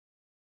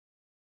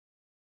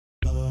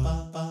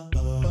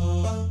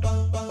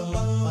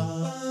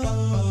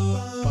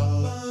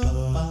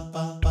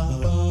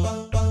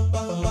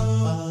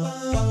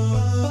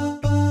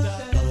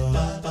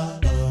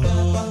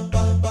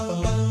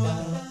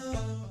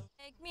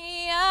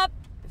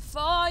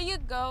you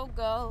go,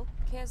 go.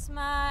 Kiss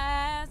my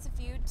ass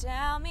if you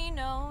tell me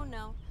no,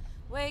 no.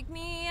 Wake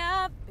me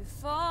up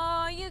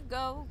before you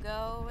go,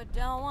 go. I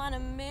don't wanna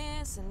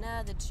miss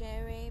another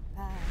cherry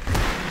pie.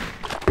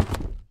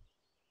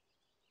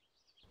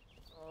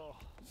 Oh.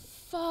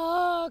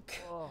 Fuck.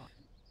 Oh.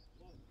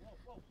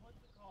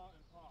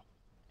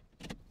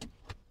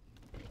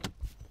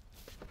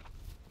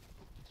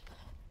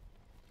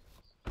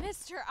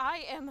 Mister,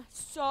 I am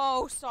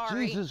so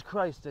sorry. Jesus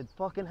Christ, did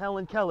fucking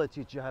Helen Keller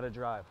teach you how to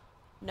drive?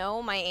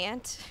 No, my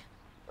aunt.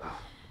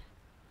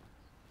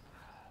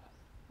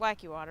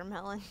 Wacky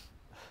watermelon.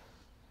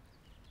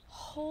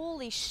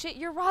 Holy shit,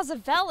 you're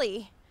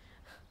Rosavelli.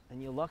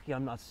 And you're lucky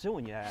I'm not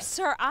suing your ass.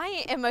 Sir,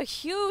 I am a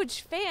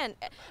huge fan.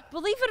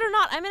 Believe it or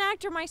not, I'm an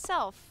actor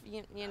myself.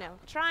 You know,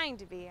 trying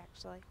to be,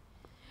 actually.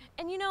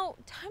 And you know,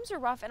 times are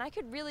rough and I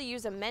could really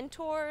use a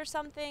mentor or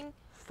something.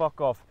 Fuck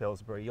off,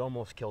 Pillsbury. You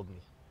almost killed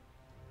me.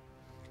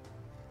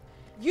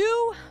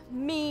 You,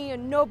 me,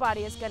 and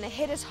nobody is gonna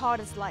hit as hard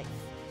as life.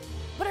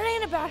 But it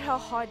ain't about how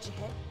hard you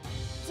hit.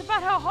 It's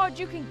about how hard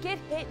you can get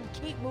hit and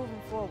keep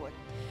moving forward.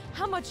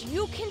 How much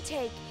you can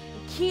take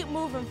and keep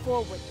moving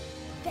forward.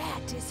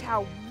 That is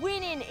how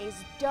winning is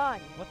done.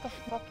 What the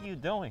fuck are you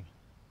doing?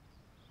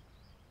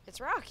 It's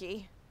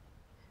Rocky.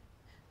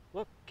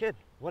 Look, kid,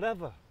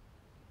 whatever.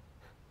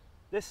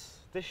 This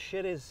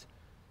shit is...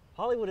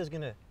 Hollywood is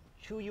gonna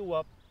chew you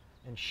up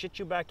and shit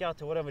you back out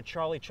to whatever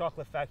Charlie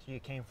Chocolate Factory you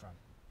came from.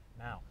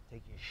 Now,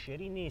 take your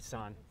shitty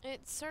Nissan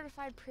It's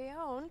certified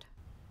pre-owned.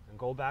 and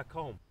go back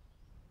home.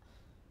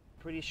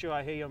 Pretty sure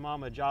I hear your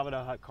mama Java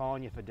the Hutt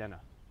calling you for dinner.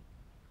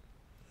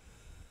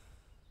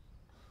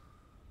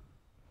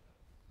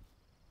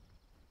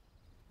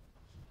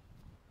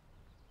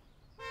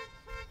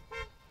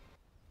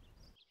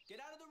 Get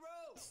out of the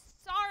road!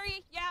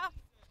 Sorry, yeah.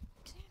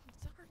 Damn,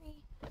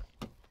 sorry.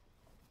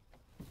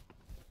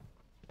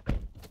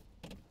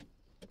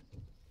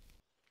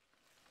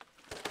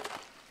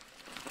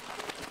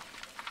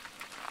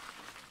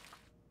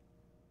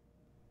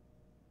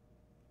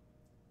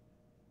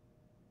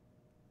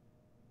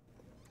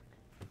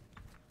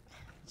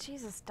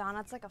 Jesus,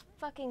 Donna, it's like a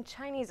fucking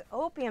Chinese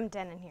opium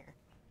den in here.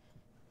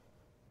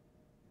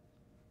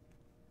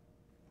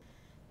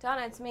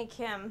 Donna, it's me,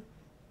 Kim.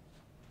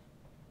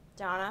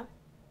 Donna?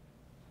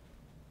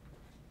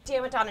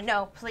 Damn it, Donna,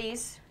 no,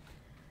 please.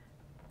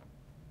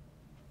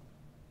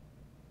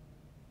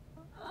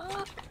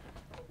 What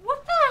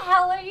the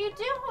hell are you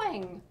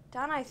doing?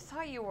 Donna, I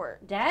thought you were...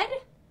 Dead?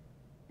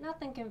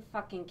 Nothing can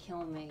fucking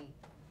kill me.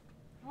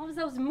 What was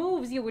those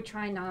moves you were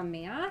trying on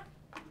me, huh?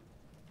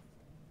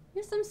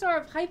 You some sort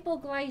of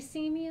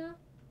hypoglycemia?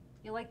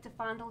 You like to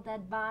fondle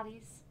dead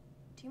bodies?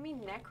 Do you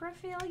mean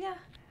necrophilia?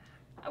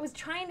 I was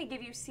trying to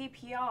give you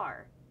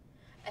CPR.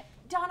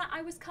 Donna,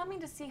 I was coming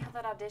to see how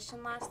that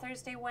audition last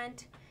Thursday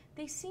went.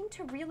 They seemed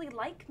to really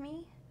like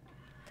me.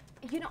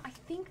 You know, I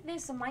think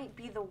this might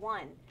be the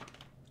one.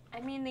 I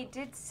mean, they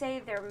did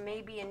say there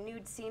may be a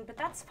nude scene, but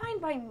that's fine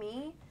by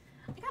me.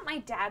 I got my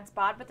dad's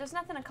bod, but there's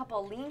nothing a couple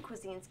of lean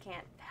cuisines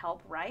can't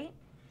help, right?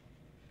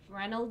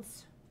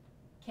 Reynolds?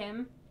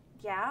 Kim?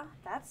 Yeah,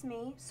 that's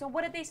me. So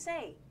what did they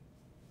say?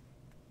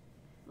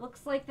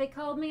 Looks like they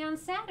called me on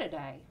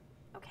Saturday.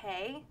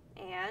 Okay,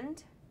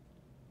 and?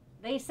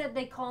 They said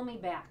they'd call me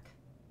back.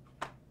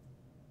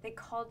 They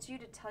called you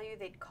to tell you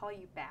they'd call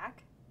you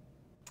back?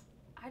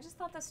 I just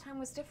thought this time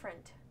was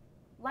different.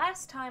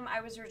 Last time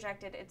I was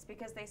rejected, it's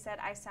because they said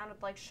I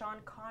sounded like Sean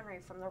Connery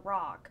from The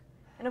Rock.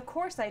 And of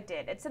course I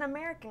did. It's an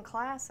American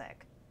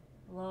classic.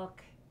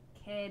 Look,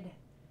 kid,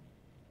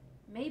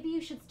 maybe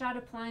you should start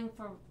applying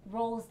for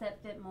roles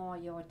that fit more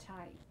your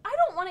type. I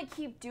don't want to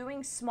keep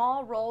doing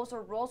small roles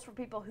or roles for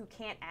people who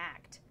can't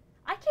act.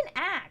 I can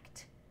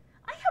act.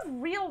 I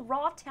have real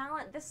raw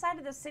talent this side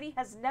of the city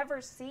has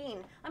never seen.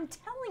 I'm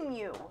telling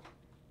you.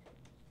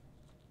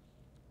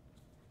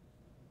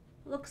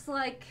 Looks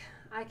like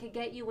I could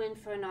get you in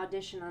for an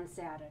audition on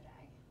Saturday.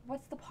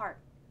 What's the part?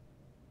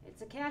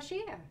 It's a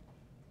cashier,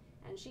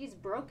 and she's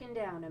broken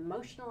down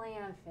emotionally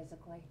and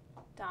physically.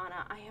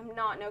 Donna, I am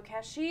not no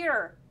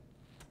cashier.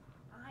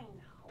 I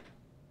know,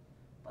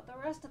 but the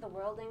rest of the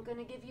world ain't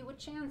gonna give you a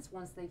chance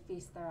once they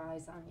feast their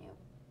eyes on you.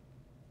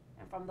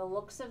 And from the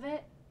looks of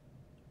it,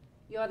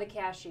 you're the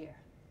cashier.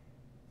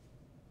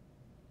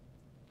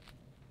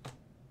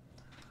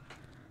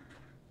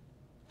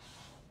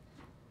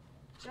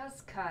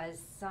 Just 'cause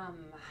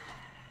some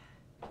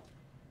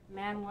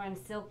man wearing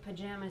silk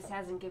pajamas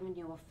hasn't given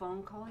you a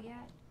phone call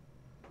yet,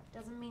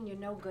 doesn't mean you're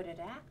no good at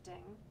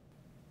acting.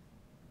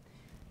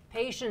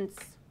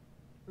 Patience,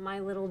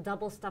 my little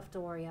double stuffed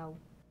Oreo,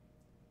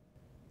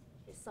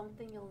 is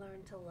something you'll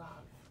learn to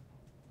love.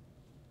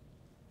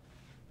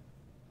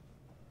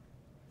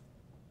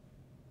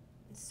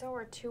 So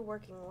are 2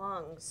 working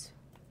lungs.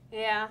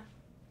 Yeah,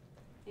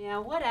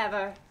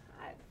 whatever.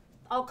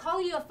 I'll call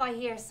you if I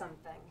hear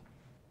something.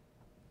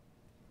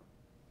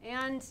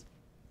 And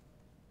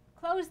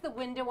close the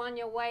window on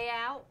your way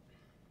out.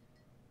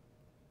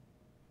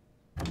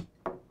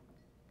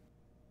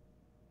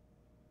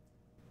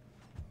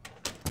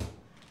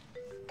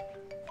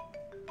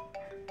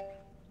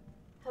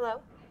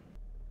 Hello?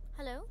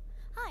 Hello?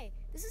 Hi,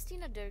 this is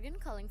Tina Durgan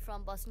calling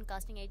from Boston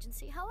Casting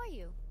Agency. How are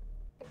you?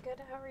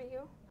 Good, how are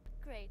you?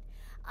 Great.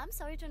 I'm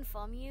sorry to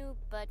inform you,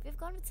 but we've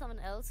gone with someone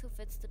else who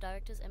fits the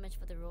director's image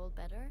for the role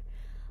better.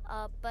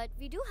 But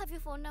we do have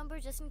your phone number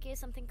just in case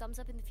something comes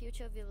up in the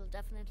future. We will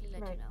definitely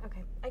let you know.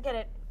 Okay. I get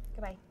it.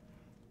 Goodbye.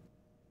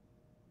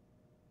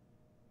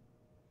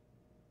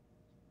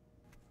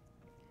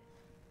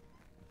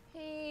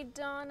 Hey,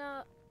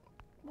 Donna.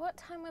 What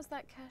time was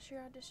that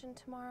cashier audition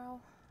tomorrow?